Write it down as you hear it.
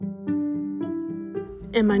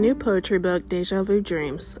In my new poetry book, Deja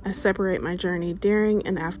Dreams, I separate my journey during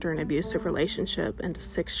and after an abusive relationship into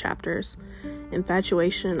 6 chapters: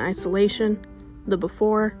 infatuation and isolation, the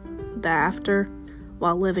before, the after,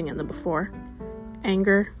 while living in the before,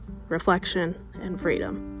 anger, reflection, and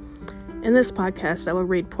freedom. In this podcast, I will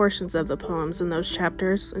read portions of the poems in those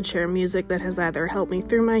chapters and share music that has either helped me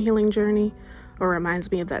through my healing journey or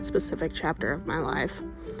reminds me of that specific chapter of my life.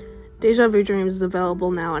 Deja Dreams is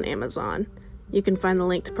available now on Amazon. You can find the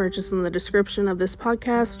link to purchase in the description of this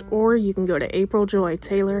podcast, or you can go to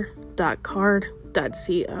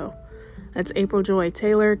apriljoytaylor.card.co. That's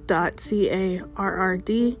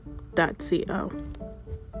apriljoytaylor.card.co.